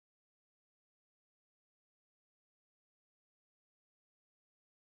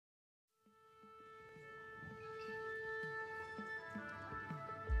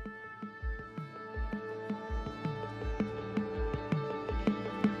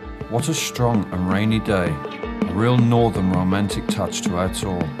What a strong and rainy day, a real northern romantic touch to our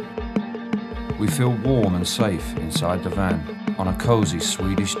tour. We feel warm and safe inside the van on a cosy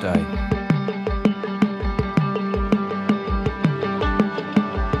Swedish day.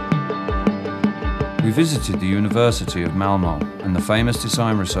 We visited the University of Malmö and the famous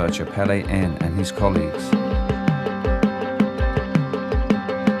design researcher Pelle Ehn and his colleagues.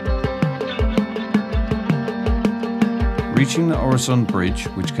 Reaching the Öresund Bridge,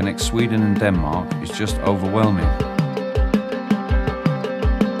 which connects Sweden and Denmark, is just overwhelming.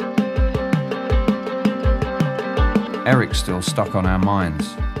 Eric's still stuck on our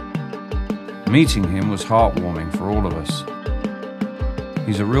minds. Meeting him was heartwarming for all of us.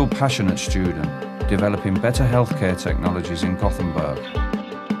 He's a real passionate student, developing better healthcare technologies in Gothenburg.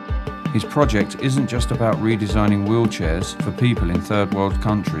 His project isn't just about redesigning wheelchairs for people in third world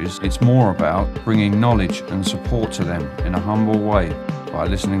countries, it's more about bringing knowledge and support to them in a humble way by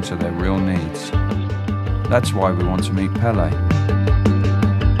listening to their real needs. That's why we want to meet Pelle,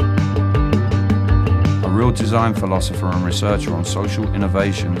 a real design philosopher and researcher on social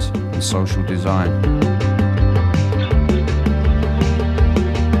innovations and social design.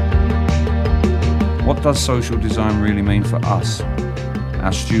 What does social design really mean for us,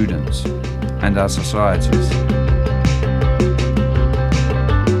 our students, and our societies?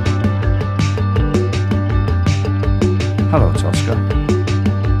 Hello, Tosca.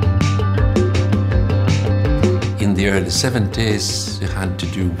 In the early 70s, it had to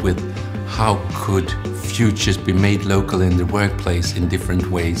do with how could futures be made local in the workplace in different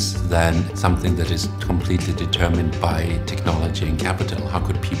ways than something that is completely determined by technology and capital. How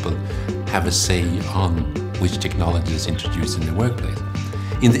could people have a say on which technology is introduced in the workplace?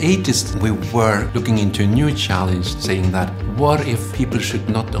 In the 80s, we were looking into a new challenge, saying that what if people should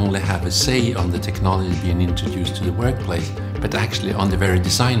not only have a say on the technology being introduced to the workplace, but actually on the very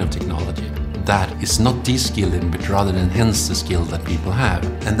design of technology? That is not de-skilling, but rather enhance the skill that people have.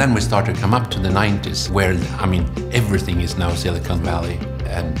 And then we started to come up to the 90s, where, everything is now Silicon Valley,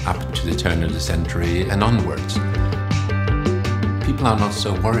 and up to the turn of the century and onwards. People are not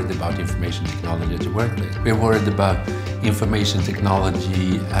so worried about information technology at the workplace. We're worried about information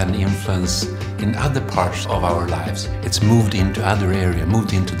technology and influence in other parts of our lives. It's moved into other areas,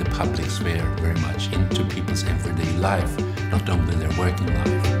 moved into the public sphere very much, into people's everyday life, not only their working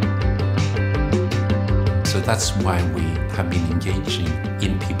life. So that's why we have been engaging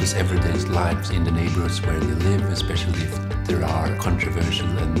in people's everyday lives in the neighborhoods where they live, especially if there are controversial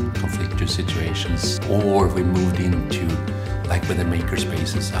and conflictual situations, or we moved into, like with the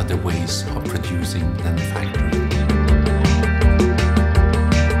makerspaces, other ways of producing than the factory.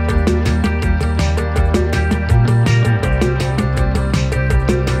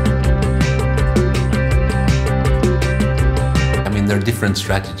 There are different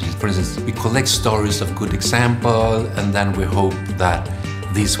strategies. For instance, we collect stories of good example, and then we hope that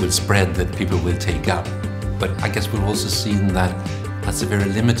these will spread, that people will take up. But I guess we've also seen that that's a very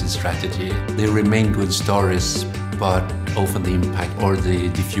limited strategy. They remain good stories, but often the impact or the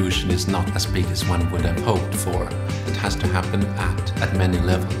diffusion is not as big as one would have hoped for. It has to happen at many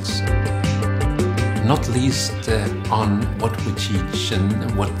levels. Not least on what we teach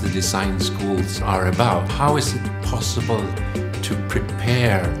and what the design schools are about. How is it possible to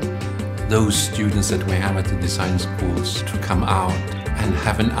prepare those students that we have at the design schools to come out and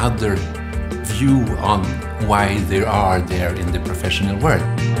have another view on why they are there in the professional world?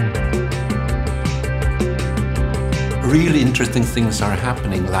 Really interesting things are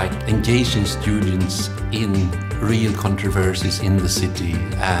happening, like engaging students in real controversies in the city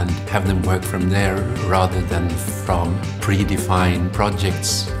and have them work from there rather than from predefined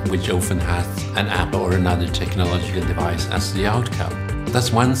projects, which often has an app or another technological device as the outcome.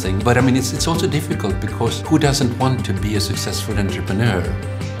 That's one thing, but it's also difficult because who doesn't want to be a successful entrepreneur?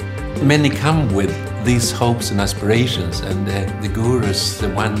 Many come with these hopes and aspirations, and the gurus, the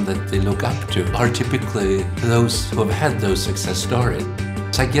one that they look up to, are typically those who have had those success stories.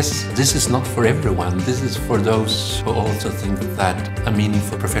 So I guess this is not for everyone. This is for those who also think that a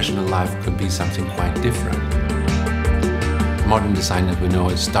meaningful professional life could be something quite different. Modern design, as we know,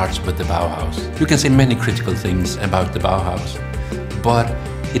 it starts with the Bauhaus. You can say many critical things about the Bauhaus, but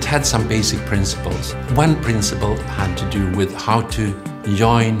it had some basic principles. One principle had to do with how to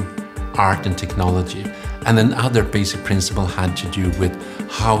join art and technology, and another basic principle had to do with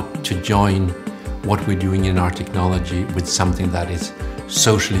how to join what we're doing in our technology with something that is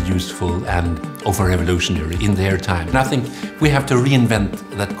socially useful and over revolutionary in their time. And I think we have to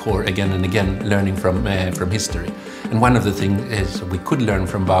reinvent that core again and again, learning from history. And one of the things is we could learn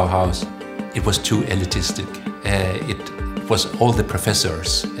from Bauhaus, it was too elitistic. It was all the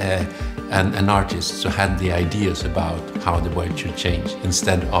professors and artists who had the ideas about how the world should change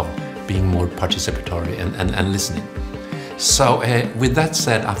instead of being more participatory and listening. So with that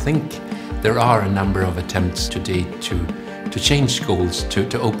said, I think there are a number of attempts today to change schools,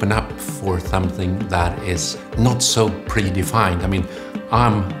 to open up for something that is not so predefined. I mean,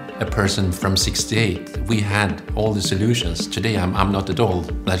 I'm a person from '68. We had all the solutions. Today I'm not at all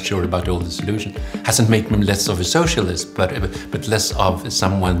that sure about all the solutions. Hasn't made me less of a socialist, but less of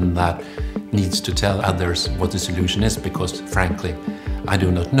someone that needs to tell others what the solution is, because frankly, I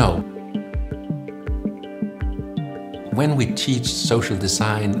do not know. When we teach social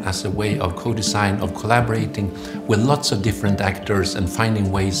design as a way of co-design, of collaborating with lots of different actors and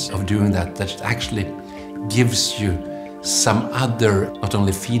finding ways of doing that, that actually gives you some other, not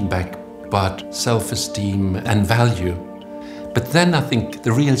only feedback, but self-esteem and value. But then I think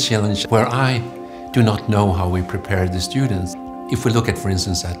the real challenge, where I do not know how we prepare the students, if we look at, for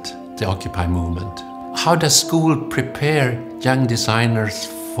instance, at the Occupy movement, how does school prepare young designers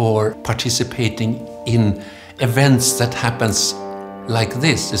for participating in events that happens like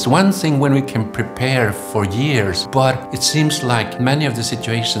this? It's one thing when we can prepare for years, but it seems like many of the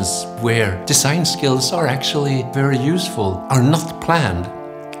situations where design skills are actually very useful are not planned.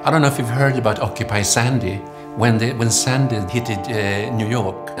 I don't know if you've heard about Occupy Sandy, when Sandy hit New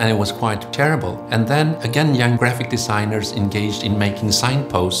York, and it was quite terrible. And then again, young graphic designers engaged in making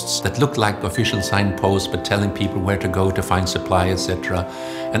signposts that looked like official signposts, but telling people where to go to find supply, etc.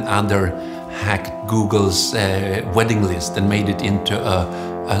 And other hacked Google's wedding list and made it into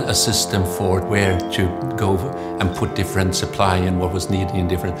a system for where to go and put different supply and what was needed in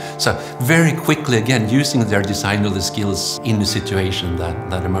different. So very quickly, again, using their designer skills in a situation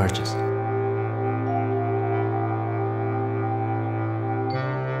that emerges.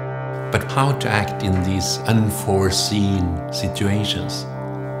 But how to act in these unforeseen situations?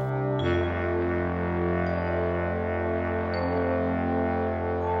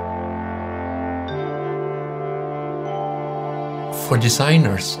 For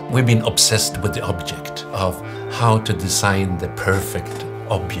designers, we've been obsessed with the object of how to design the perfect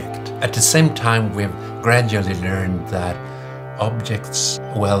object. At the same time, we've gradually learned that objects,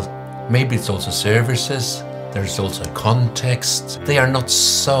 well, maybe it's also services, there's also context. They are not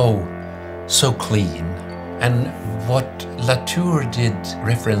so clean. And what Latour did,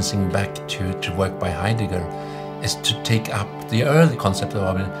 referencing back to work by Heidegger, is to take up the early concept of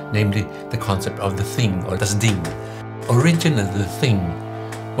object, namely the concept of the thing, or das Ding. Originally, the thing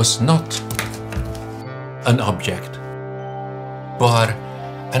was not an object, but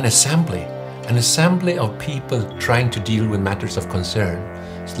an assembly of people trying to deal with matters of concern,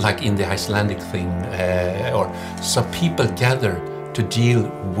 like in the Icelandic thing, so people gather to deal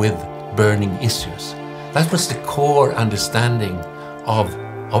with burning issues. That was the core understanding of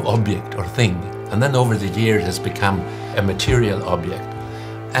object or thing, and then over the years has become a material object.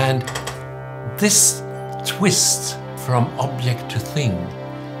 And this twist from object to thing,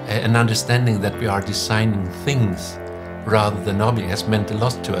 an understanding that we are designing things rather than objects, has meant a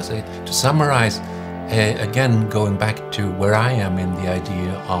lot to us. To summarize, again, going back to where I am in the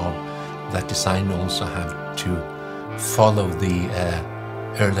idea of that design also have to follow the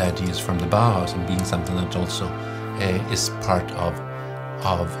early ideas from the Bauhaus and being something that also is part of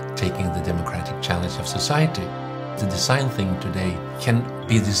taking the democratic challenge of society. The design thing today can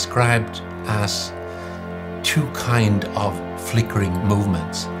be described as two kind of flickering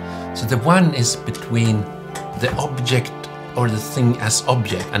movements. So the one is between the object or the thing as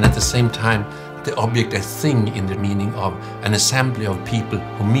object, and at the same time the object as thing in the meaning of an assembly of people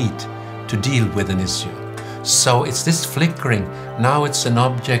who meet to deal with an issue. So it's this flickering. Now it's an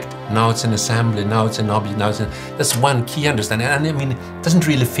object, now it's an assembly, now it's an object, now it's that's one key understanding. And I mean, it doesn't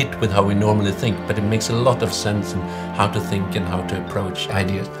really fit with how we normally think, but it makes a lot of sense in how to think and how to approach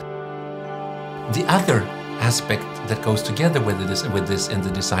ideas. The other aspect that goes together with this in the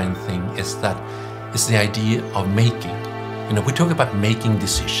design thing is the idea of making. You know, we talk about making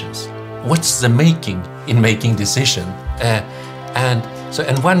decisions. What's the making in making decision?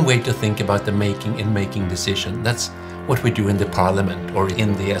 And one way to think about the making in making decision, that's what we do in the parliament or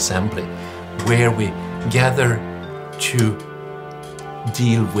in the assembly, where we gather to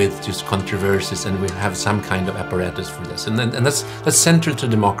deal with just controversies, and we have some kind of apparatus for this. And that's central to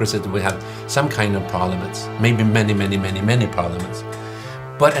democracy, that we have some kind of parliaments, maybe many parliaments.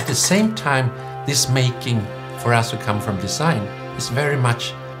 But at the same time, this making, for us who come from design, is very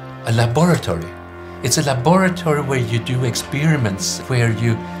much a laboratory. It's a laboratory where you do experiments, where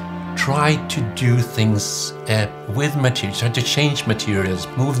you try to do things with materials, try to change materials,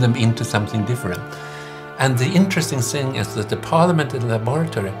 move them into something different. And the interesting thing is that the Parliament and the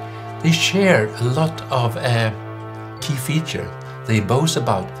laboratory, they share a lot of key features. They're both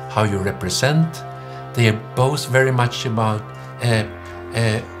about how you represent. They are both very much about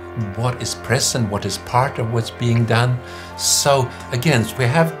what is present, what is part of what's being done. So again, we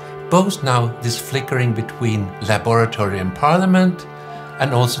have both now this flickering between laboratory and Parliament,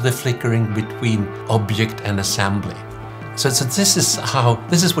 and also the flickering between object and assembly. So this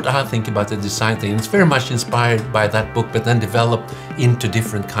is what I think about the design thing. It's very much inspired by that book, but then developed into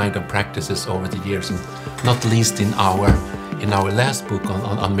different kind of practices over the years, and not least in our last book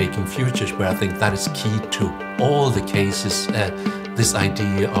on making futures, where I think that is key to all the cases, this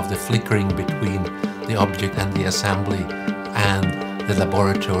idea of the flickering between the object and the assembly and the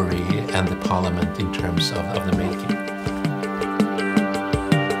laboratory and the Parliament in terms of the making.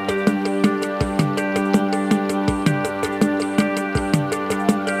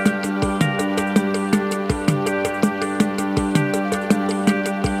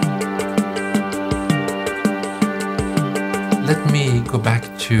 Let me go back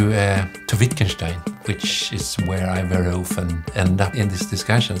to Wittgenstein, which is where I very often end up in these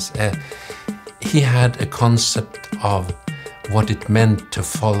discussions. He had a concept of what it meant to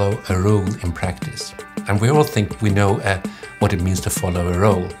follow a rule in practice. And we all think we know what it means to follow a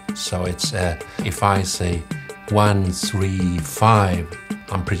rule. So it's, if I say 1, 3, 5,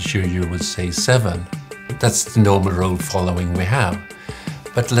 I'm pretty sure you would say 7. That's the normal rule following we have.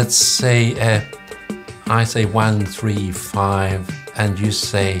 But let's say I say 1, 3, 5, and you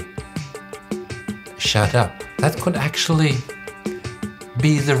say, shut up. That could actually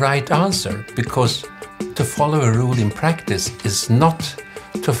be the right answer, because to follow a rule in practice is not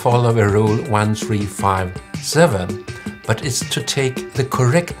to follow a rule 1, 3, 5, 7, but it's to take the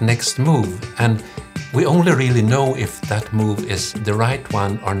correct next move. And we only really know if that move is the right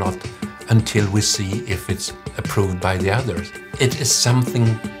one or not until we see if it's approved by the others. It is something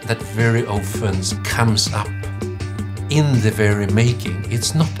that very often comes up in the very making.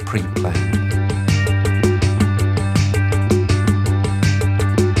 It's not pre-planned.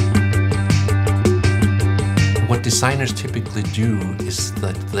 What designers typically do is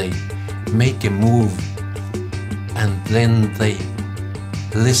that they make a move and then they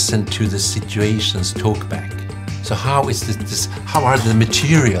listen to the situation's talkback. So how is this? How are the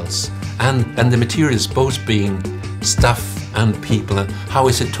materials? And the materials both being stuff and people, and how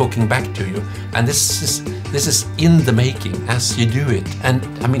is it talking back to you? And this is in the making as you do it. And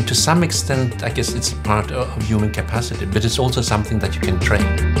I mean, to some extent, I guess it's part of human capacity, but it's also something that you can train.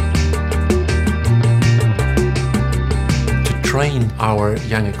 To train our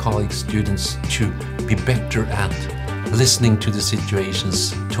younger colleagues, students, to be better at listening to the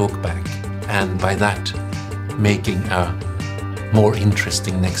situations talk back, and by that making a more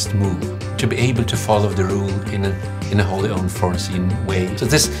interesting next move, to be able to follow the rule in a wholly unforeseen way. So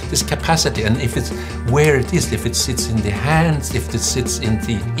this capacity, and if it's where it is, if it sits in the hands, if it sits in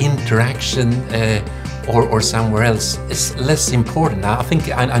the interaction or somewhere else, is less important. Now, I think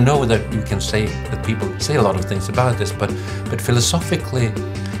I know that you can say that people say a lot of things about this, but philosophically,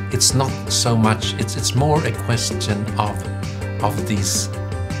 it's not so much. It's more a question of these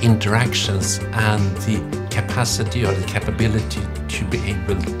interactions and the capacity or the capability to be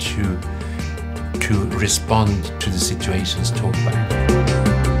able to respond to the situations talked back.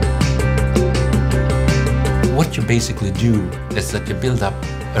 What you basically do is that you build up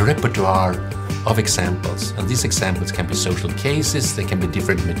a repertoire of examples, and these examples can be social cases, they can be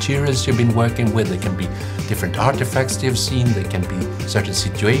different materials you've been working with, they can be different artifacts you've seen, they can be certain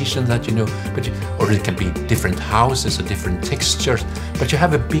situations that you know, or it can be different houses or different textures, but you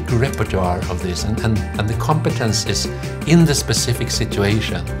have a big repertoire of this, and the competence is in the specific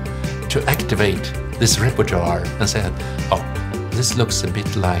situation to activate this repertoire and say, oh, this looks a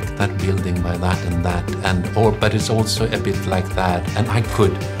bit like that building by that and that, but it's also a bit like that, and I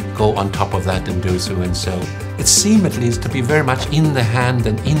could go on top of that and do so and so. It seems at least to be very much in the hand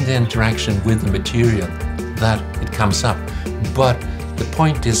and in the interaction with the material that it comes up. But the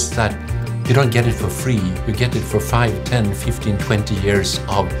point is that you don't get it for free. You get it for 5, 10, 15, 20 years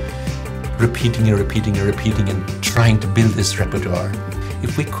of repeating and repeating and repeating and trying to build this repertoire.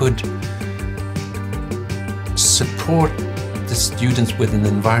 If we could support the students with an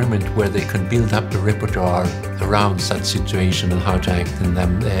environment where they can build up a repertoire around such situation and how to act in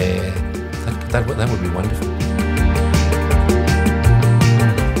them, that would be wonderful.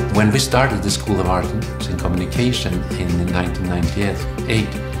 When we started the School of Art and Communication in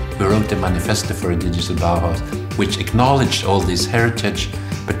 1998, we wrote a manifesto for a digital Bauhaus, which acknowledged all this heritage,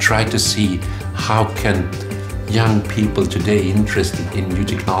 but tried to see how can young people today interested in new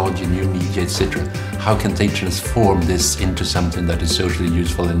technology, new media, etc., how can they transform this into something that is socially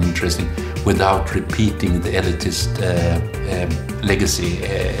useful and interesting without repeating the elitist legacy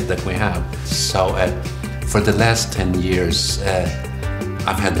that we have. So for the last 10 years,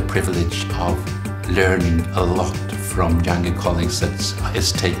 I've had the privilege of learning a lot from younger colleagues that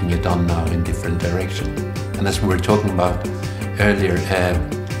is taking it on now in different directions. And as we were talking about earlier,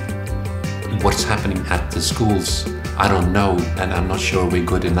 what's happening at the schools, I don't know, and I'm not sure we're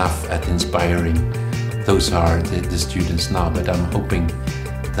good enough at inspiring. Those are the students now, but I'm hoping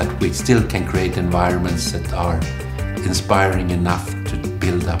that we still can create environments that are inspiring enough to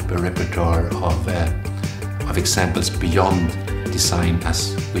build up a repertoire of examples beyond design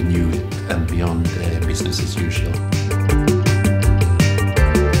as we knew it and beyond business as usual.